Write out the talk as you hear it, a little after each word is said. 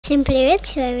Всем привет,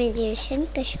 с вами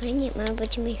девчонка. Сегодня мы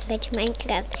будем играть в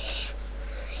Майнкрафт.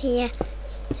 Я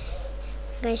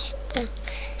что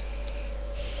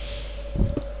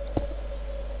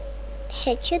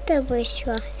сейчас что-то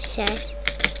вышло.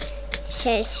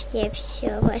 Сейчас я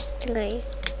все построю.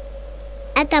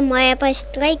 Это моя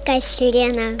постройка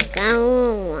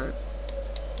сиреноголового.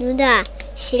 Ну да,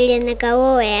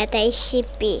 сиреноголовый это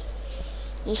SCP.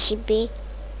 SCP.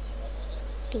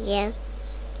 Я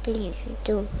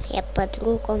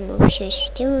по-другому все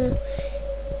сделаю.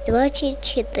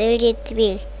 24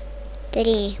 дверь.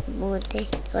 3 будет.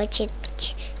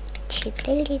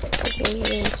 24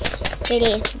 двери.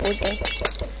 3 будет.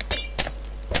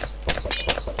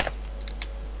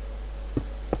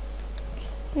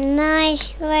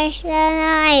 Найс.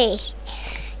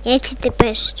 Я тебе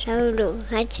поставлю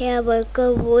хотя бы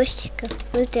кавусика.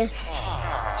 Вот это.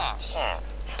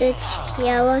 Тут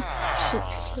я вот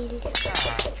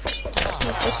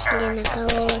написали на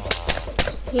голову.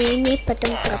 И они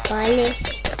потом пропали.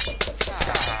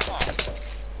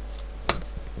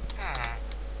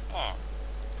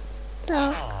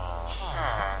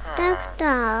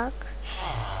 Так.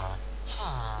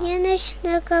 Я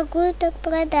начну какую-то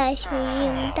продать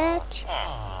им дать.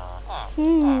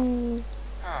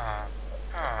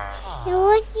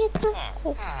 Его не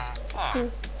могу.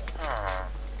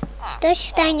 Кто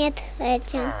станет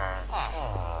этим?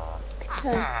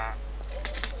 Кто?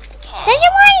 Даже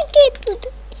маленький тут.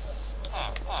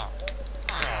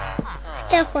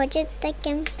 Кто хочет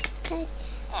таким стать?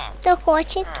 Кто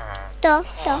хочет? Кто?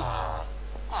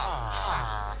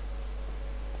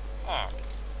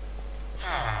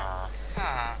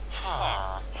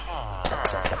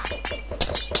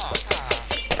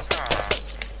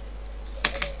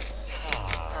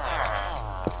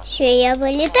 Все, я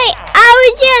вылетаю, а у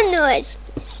тебя нос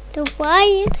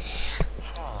ступает,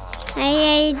 а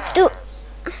я иду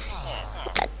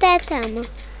вот этому.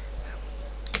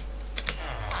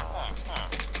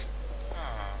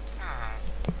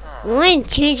 Вон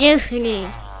чужая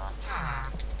хрень.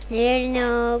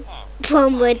 Наверное,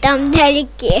 бомбы там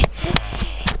вдалеке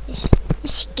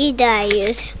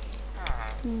скидают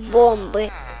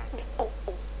бомбы.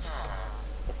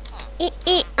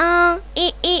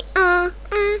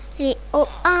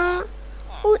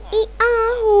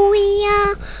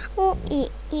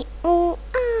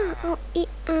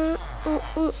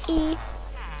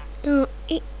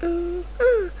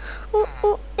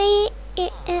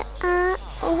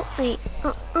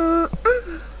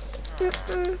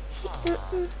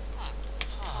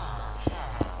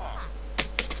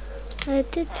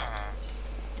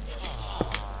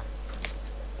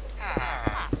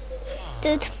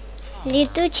 Тут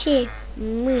летучие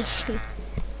мыши.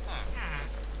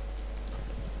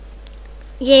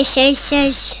 Я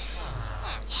сейчас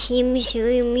сниму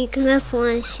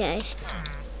микрофон сейчас.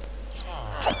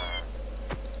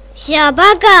 Все,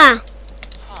 пока.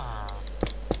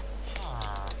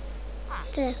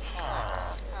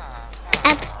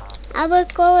 А вы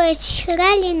колы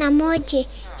сыграли на моде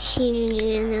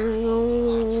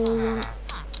сильно?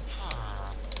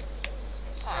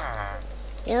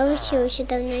 Я вообще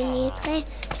давно не играю.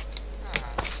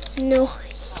 Но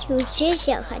здесь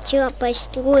я хотела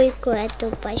постройку эту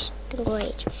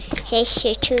построить. Сейчас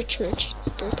еще чуть-чуть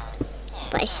тут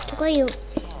построю.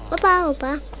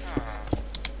 Опа.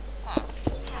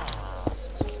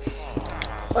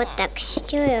 Вот так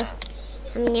сделаю.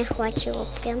 А мне хватило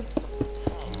прям.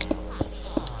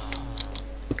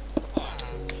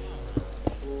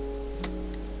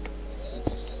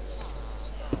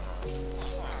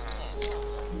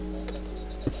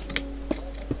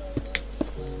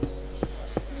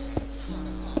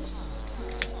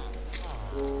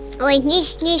 Ой, не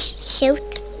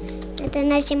shift. Это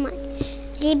нажимать.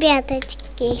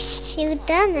 Ребяточки,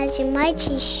 сюда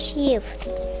нажимайте shift.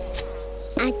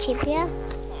 А тебя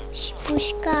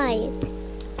спускает.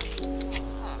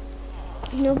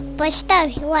 Ну,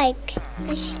 поставь лайк,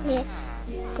 если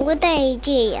крутая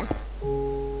идея.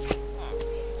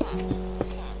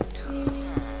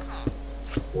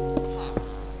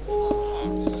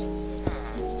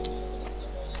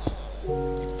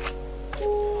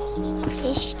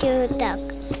 Еще так.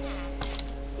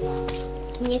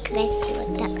 Некрасиво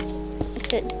так.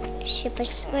 Тут все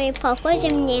похоже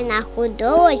мне на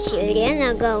худого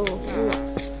сиреноголового.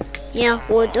 Я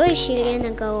худой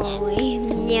сиреноголовый.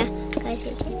 Мне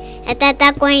кажется, это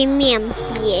такой мем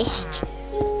есть.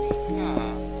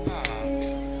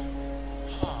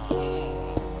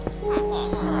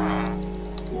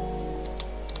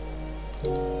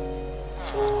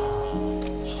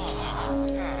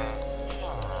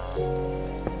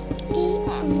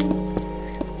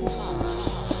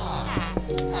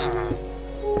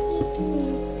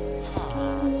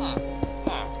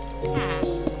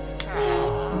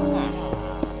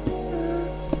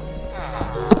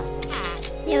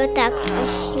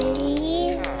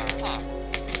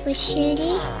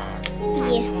 Шли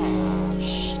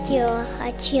еще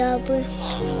хотя бы.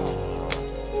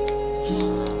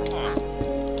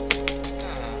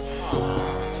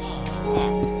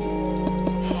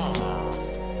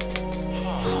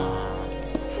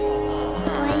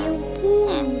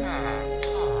 По-любому.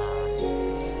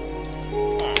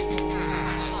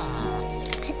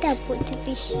 Это буду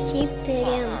вести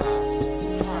прям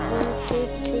вот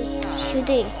тут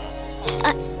сюда.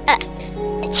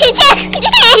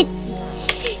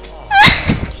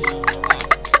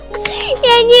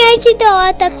 Я не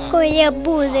ожидала такое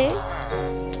будет.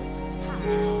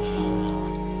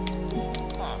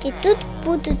 И тут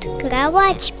будут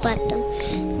кровати потом.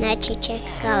 Значит,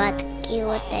 кроватки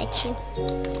вот эти.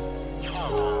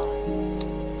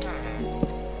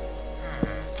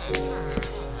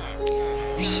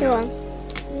 Все.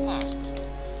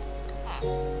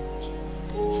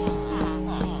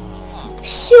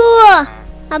 Все.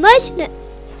 А можно?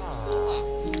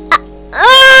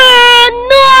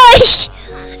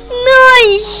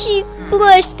 Носик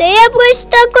просто. Я просто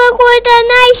какой-то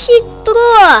носик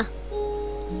про.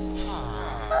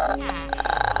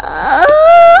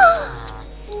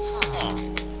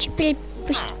 Теперь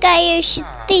пускаюсь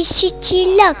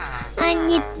тысячелак, а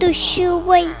не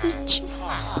тушеваете.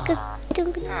 Как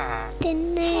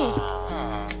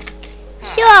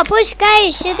все,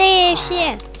 пускаюсь сюда и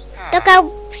все. Только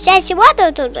вся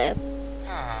воду туда.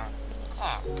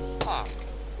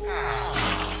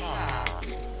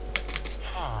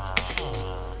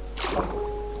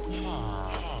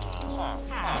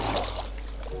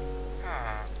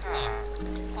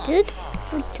 Тут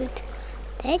будут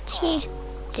эти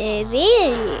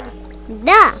двери.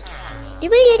 Да,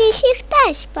 двери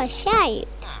всегда спасают.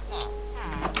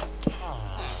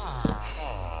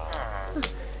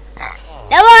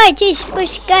 Давайте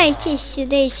спускайтесь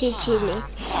сюда, сидели.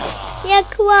 Я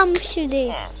к вам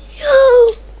сюда.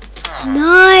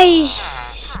 Найс.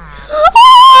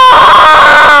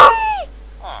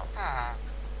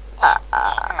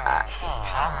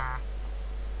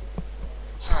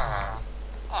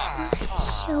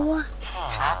 Все.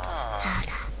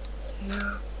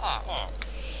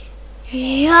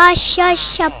 Я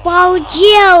сейчас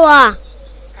обалдела.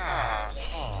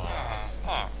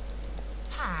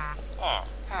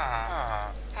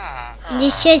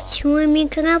 Сейчас мой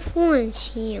микрофон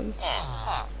съем.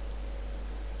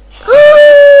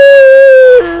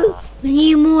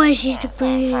 Не может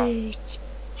быть.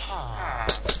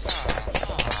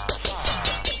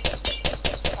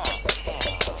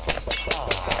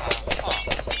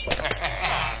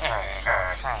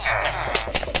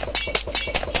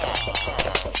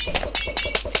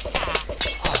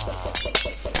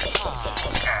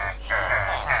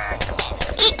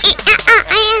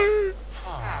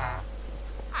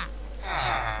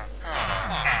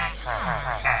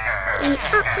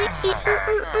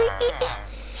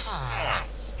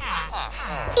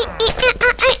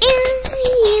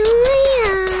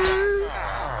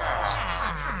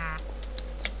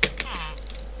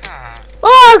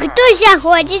 О, кто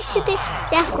заходит сюда?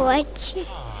 Заходит.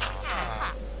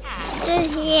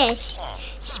 Тут есть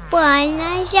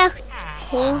спальня.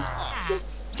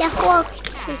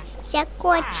 Заходите.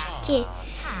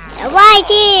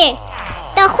 Давайте.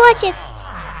 Кто хочет,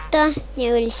 то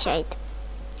не вылезает.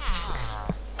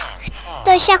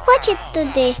 Кто захочет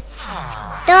туда,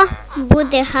 то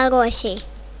будет хороший.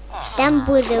 Там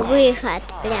будет выход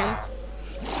прям.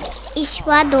 И с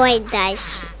водой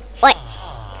дальше. Ой,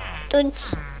 тут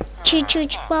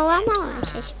чуть-чуть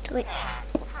поломалось.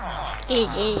 И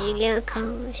здесь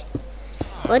легкалось.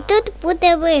 Вот тут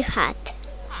будет выход.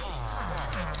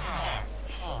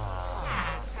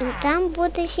 И там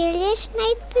будет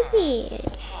железная дверь.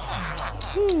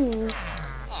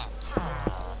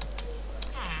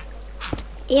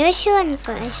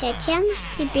 Ёшонка, зачем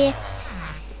тебе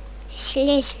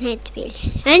железная дверь?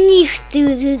 А никто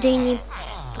туда не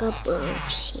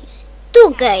пробрался.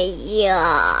 Только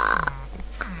я.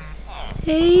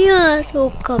 Я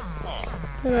только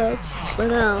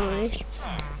пробралась.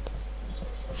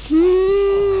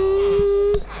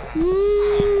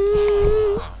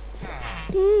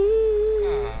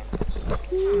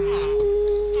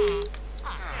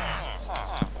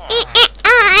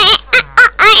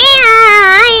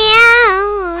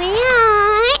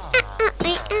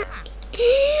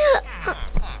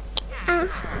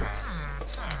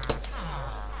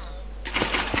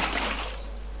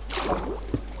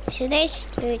 Сюда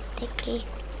стоят такие.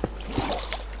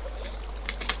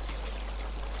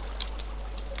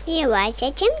 Ева,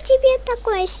 зачем тебе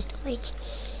такое стоит?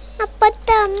 А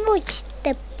потому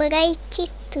что пройти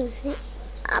туда.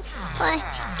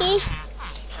 Опачки.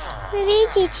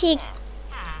 Видите,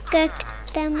 как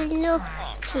там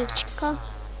легчечко.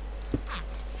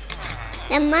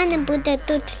 Нормально будет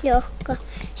тут легко.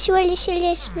 Всего лишь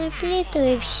лечь на плиту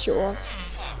и все.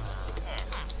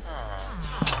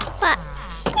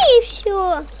 И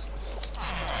все.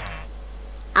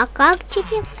 А как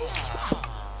тебе?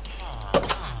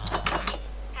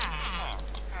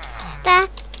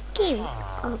 Таким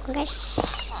образом.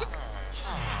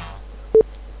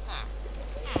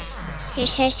 Я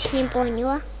сейчас не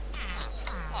поняла.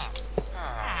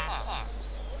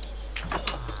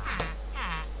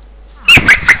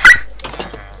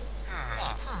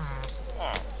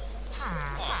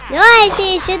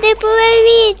 Давайте сюда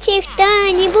половите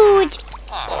кто-нибудь.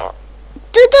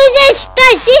 Тут уже 100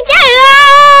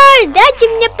 сидят. Дайте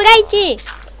мне пройти.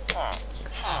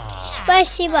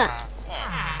 Спасибо.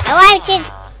 Давайте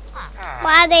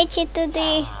падайте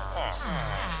туда.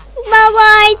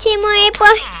 Давайте, мои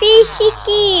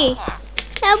подписчики.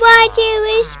 Давайте,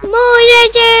 вы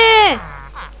сможете.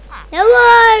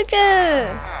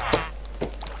 Давайте.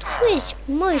 Вы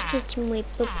сможете, мои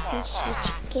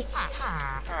подписчики.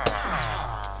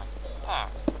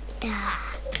 Да.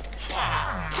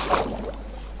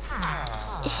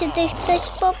 Сюда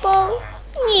кто-то попал?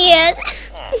 Нет.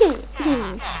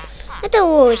 Это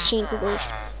очень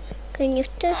грустно.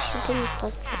 Никто сюда не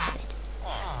попадает.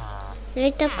 Но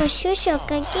это косуся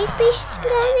какие-то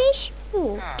странные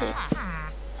штуки.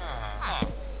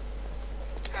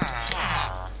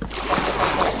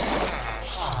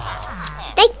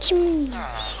 Дайте мне.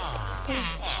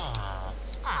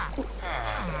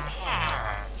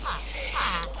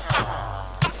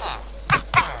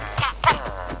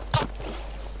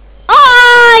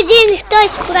 Один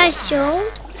кто-то прошел.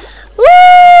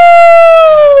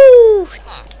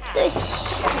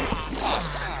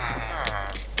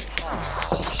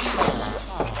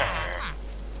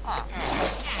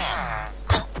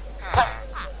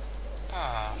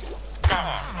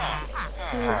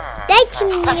 Дайте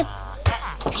мне.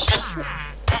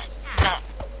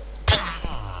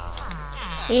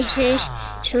 Если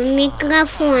что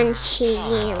микрофон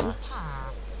сидел.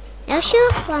 Я все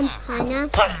вам она.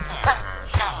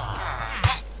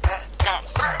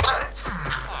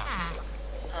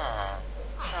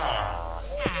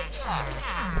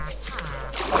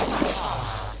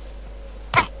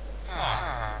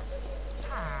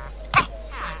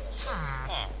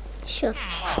 Все,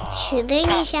 сюда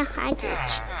нельзя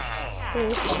ходить.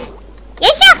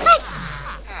 Нельзя ходить.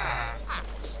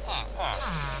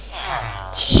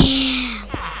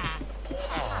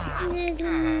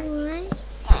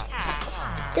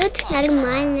 Тут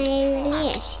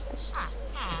нормальная лес.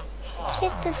 Что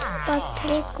тут по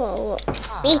приколу?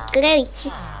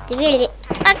 Прикройте двери.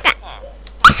 Пока.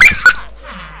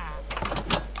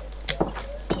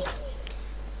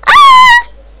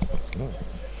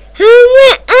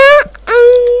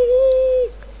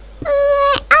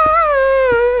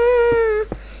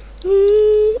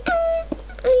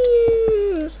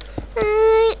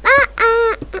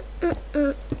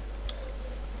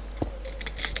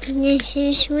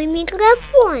 Несешь свой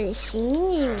микрофон с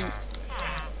ним.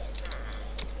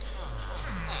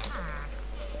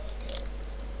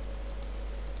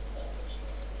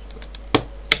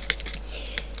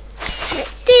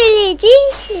 Ты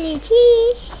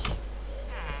летишь.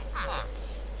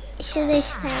 Сюда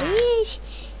стоишь.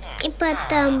 И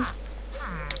потом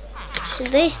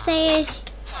сюда стоишь.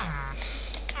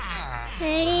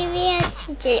 Привет.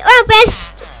 Опять.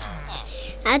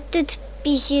 А тут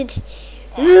пишет.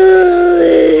 А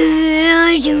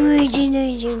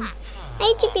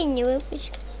я тебе не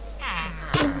выпущу.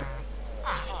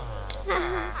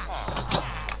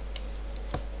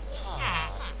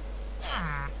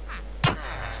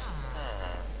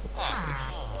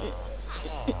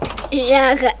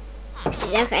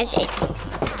 Захотеть.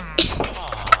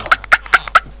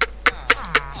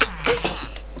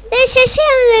 Ты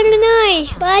совсем верной,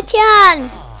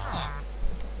 Батян.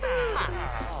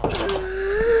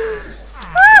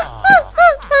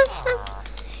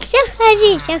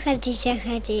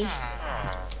 Заходи.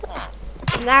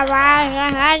 Давай,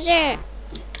 заходи.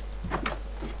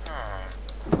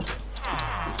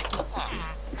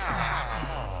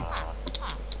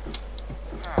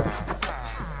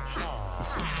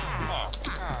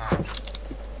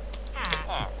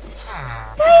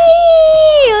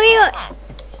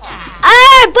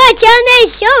 Пацаны,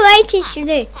 все, давайте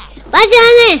сюда.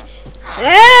 Пацаны.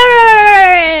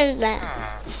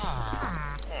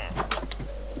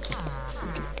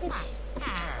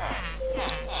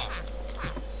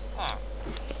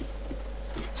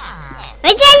 Вы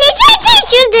залезайте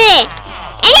сюда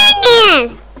или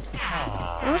нет?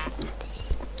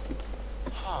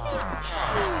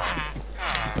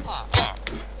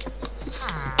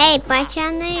 Эй,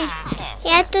 пацаны,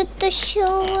 я тут еще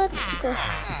лодку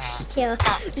сделал.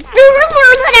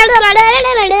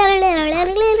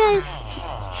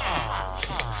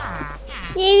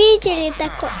 Не видели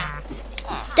такое?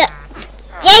 Да.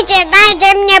 Дети,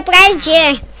 дайте мне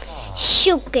пройти.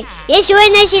 Щука, я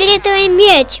сегодня фиолетовый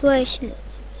меч возьму.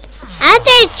 А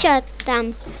ты что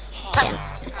там?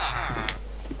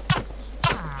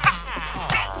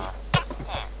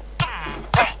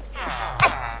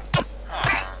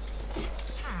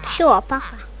 Все,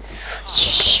 пока.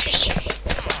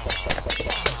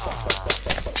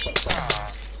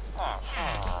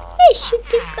 Еще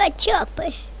ты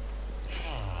качапы.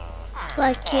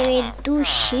 Лакеры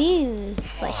души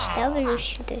поставлю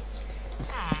сюда.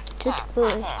 Тут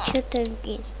что-то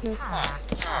видно.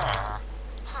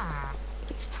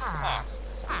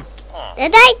 Да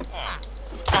дай!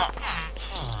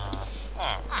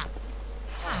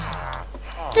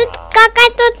 Тут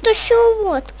какая-то еще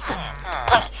водка.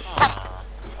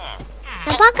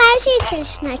 Ну покажите,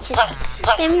 значит.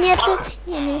 И мне тут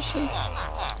не нужен.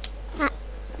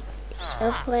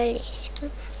 Полезь.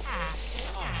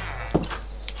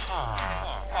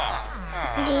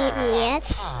 Привет.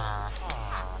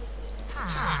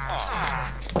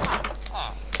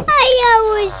 А я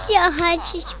уже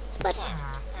хочу спать.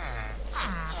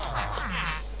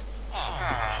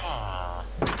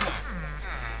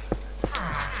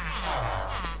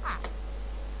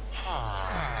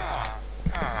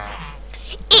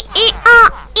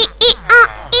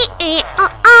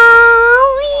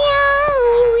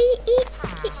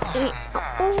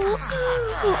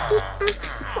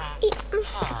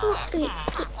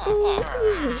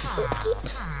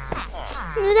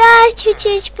 Ну да,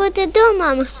 чуть-чуть буду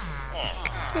домом.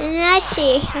 Наш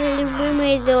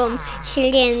любимый дом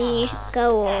Селени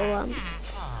коровам.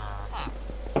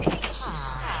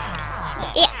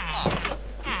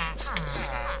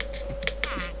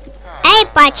 Эй,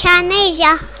 пацаны,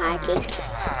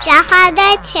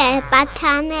 заходите,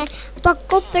 пацаны,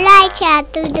 покупайте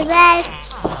эту дверь,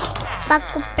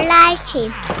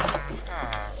 покупайте.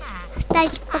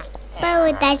 Кто-то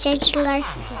покупал даже человек.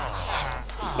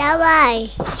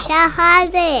 Давай,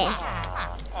 заходи,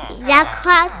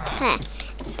 заходи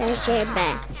до себя,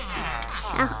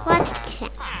 заходите.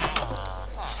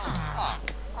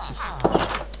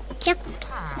 Чек.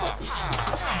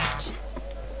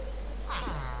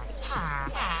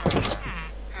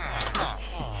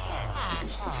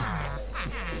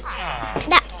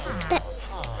 Да, да.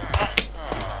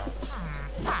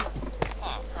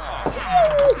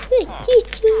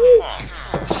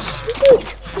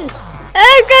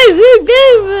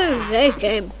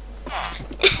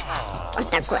 Вот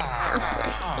такой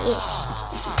есть.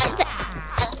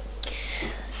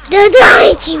 Да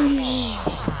дайте мне.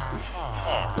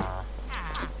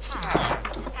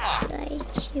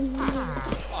 Дайте мне.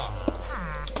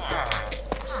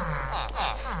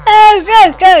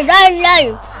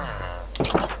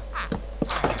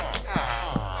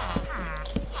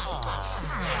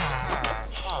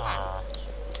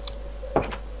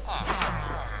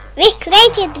 Вы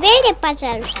откройте двери,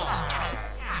 пожалуйста.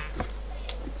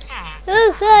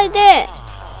 Выходи.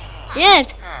 Нет.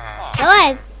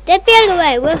 Давай, ты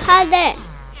первый, выходи.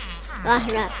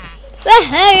 Ладно.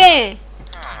 Выходи.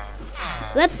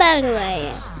 Вы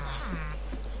первые.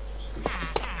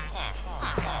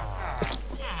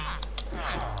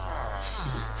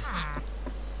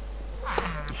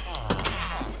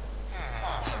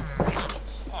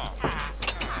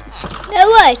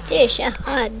 Давайте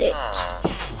заходить.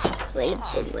 Вы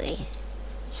любимые.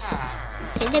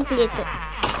 Это плита.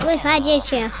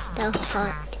 Выходите,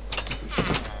 доход.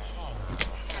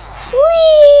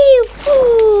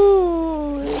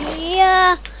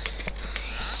 Я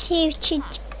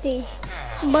сивчички.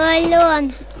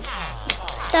 Баллон.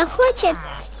 Кто хочет?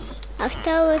 А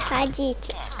кто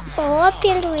выходите? О,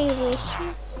 первый вышел.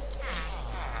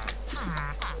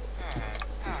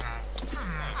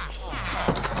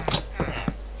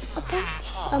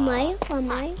 Помаю.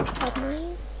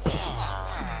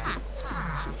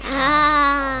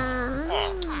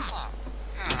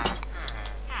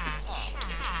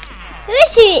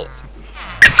 Высить.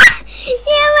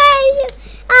 Не могу.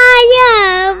 Я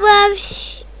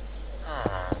вообще.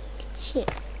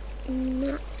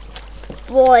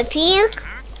 Пофиг.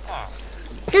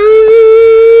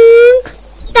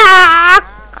 Так.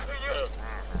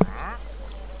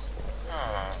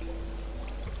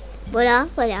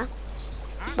 Воля.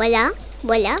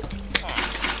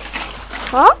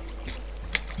 О.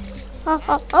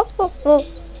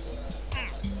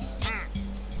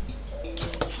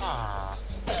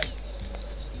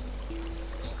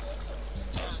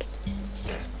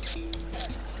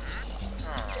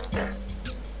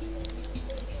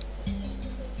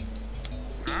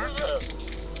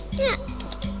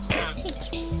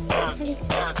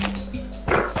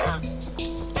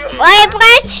 Ой,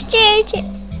 простите.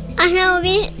 Она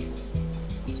увидела.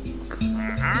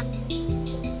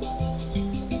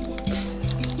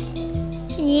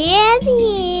 Нет,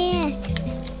 нет.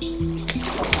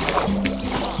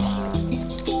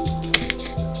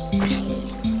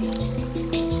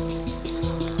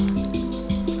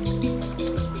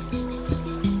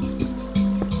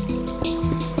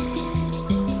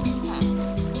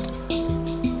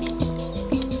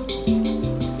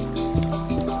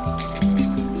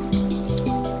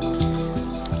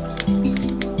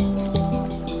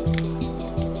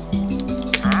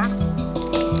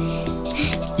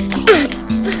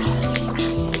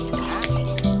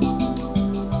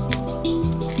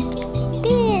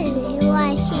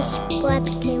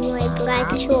 Сладкий мой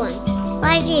братон.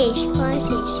 Ложись,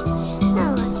 ложись.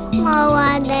 Давай.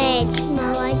 Молодец,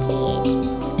 молодец.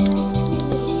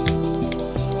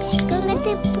 Скоро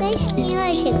ты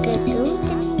проснешься, как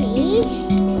будто вместе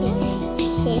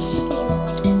счастливы.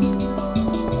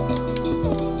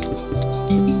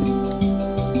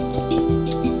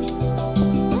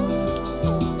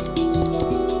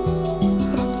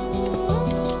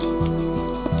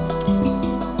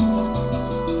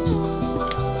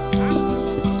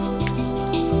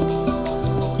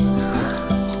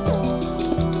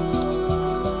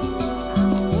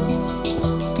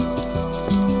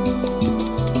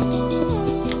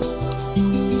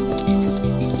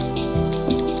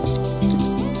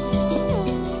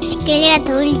 Скелет,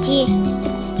 уйди.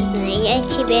 Но я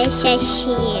тебя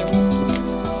совсем.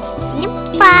 Не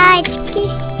пачки.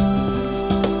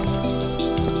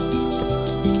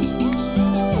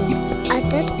 А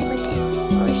тут вот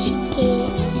ушки.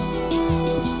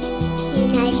 И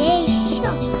надеюсь,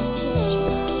 еще.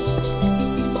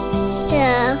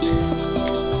 Так.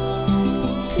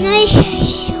 Ну и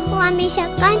с вами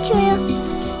заканчиваю.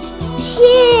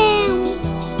 Всем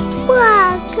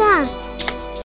пока.